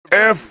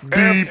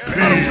FDP.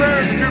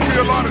 Parents give me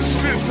a lot of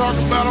shit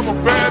talking about I'm a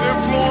bad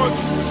influence.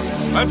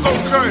 That's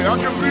okay, I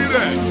can be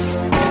that.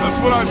 That's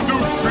what I do,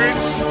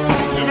 bitch.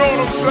 You know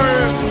what I'm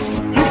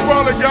saying? You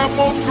probably got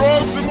more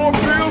drugs and more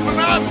pills than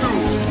I do.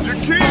 Your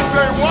kids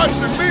ain't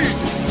watching me.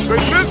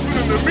 They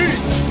listening to me.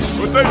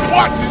 But they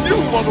watching you,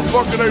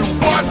 motherfucker. They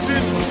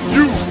watching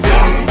you.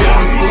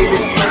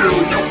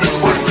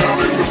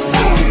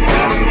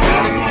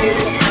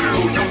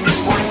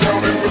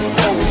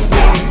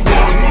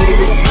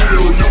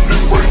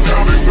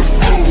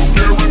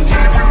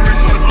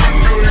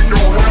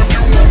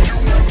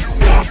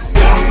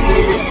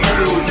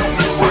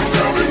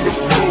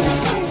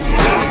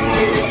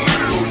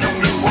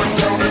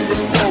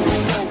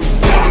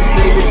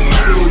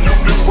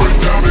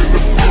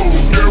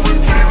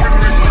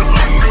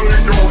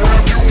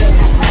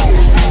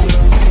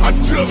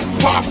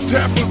 Pop,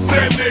 tap, a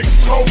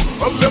Xanax, toe,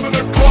 11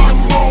 o'clock,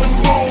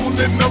 moan,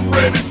 and I'm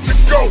ready to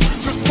go.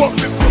 Just bought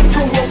me some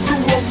jewels,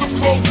 some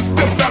clothes, and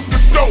stepped out the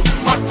door.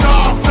 My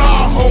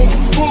Tahoe,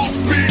 full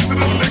speed to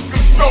the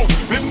liquor store.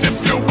 And if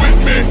you're with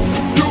me,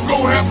 you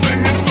gon' have to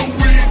hit the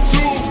weed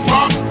too.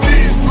 Pop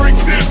these, drink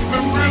this,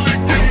 and really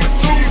get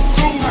the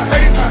two. I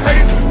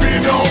hate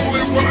being the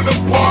only one of the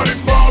party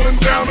falling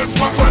down. That's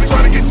why I'm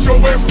trying to get your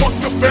ass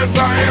fucked up as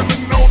I am.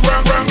 And no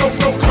round, no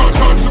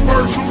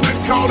controversial. Then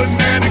call an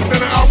addict,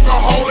 then an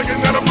alcoholic,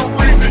 and that I'm a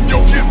reason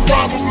your kids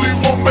probably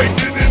won't make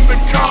it into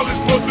college.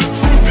 But the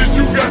truth is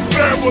you got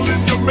sample in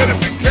your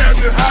medicine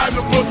cabinet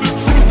hiding. But the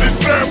truth is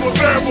sample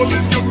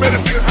in your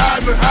medicine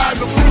hiding.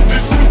 The truth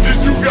is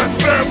you got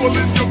sample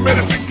in your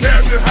medicine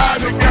cabinet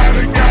hiding. Got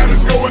it,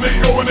 going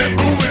and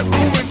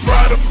booming,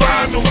 try to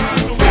find them.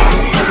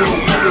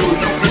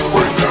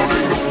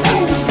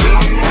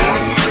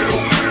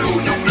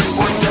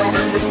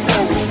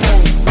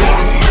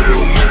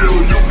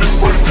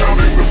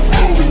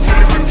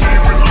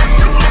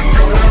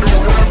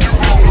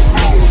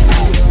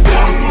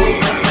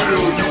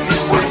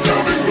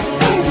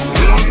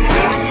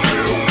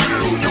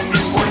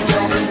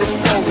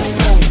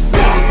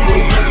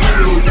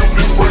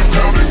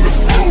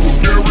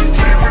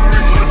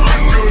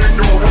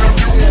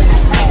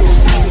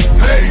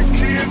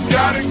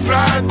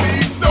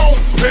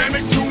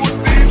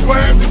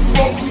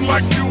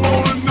 Like you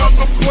on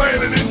another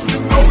planet, and you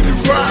know you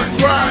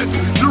tried.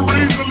 You're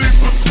easily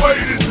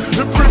persuaded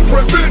and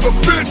prevent a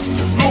bitch.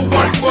 Lil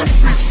Wyte must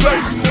be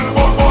Satan. And I'm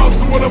on Mars,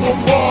 so when I'm on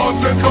Mars,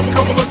 then come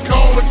call a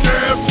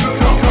cab.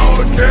 Call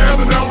a cab,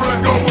 and now where I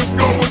go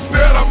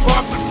instead. I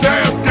pop the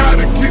tab.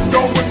 Gotta keep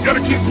going,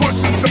 gotta keep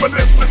pushing to my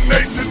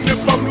destination.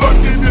 If I'm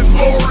lucky, this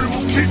lorry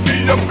will keep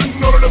me up in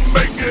order to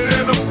make it.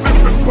 And I'm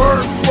sipping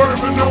perp,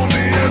 swerving on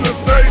the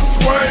interstate,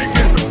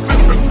 swinging.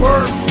 Sipping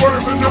perp,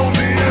 swerving on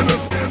the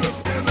interstate.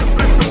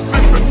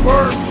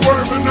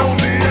 Swerving on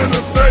the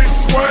interstate,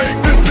 swing.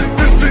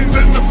 15's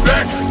in the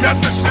back, got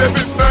the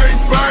Chevy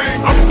bang.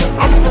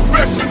 I'm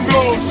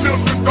professional,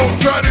 children don't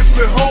try this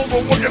at home.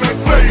 But what can I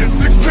say? At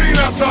 16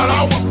 I thought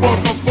I was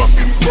fucked.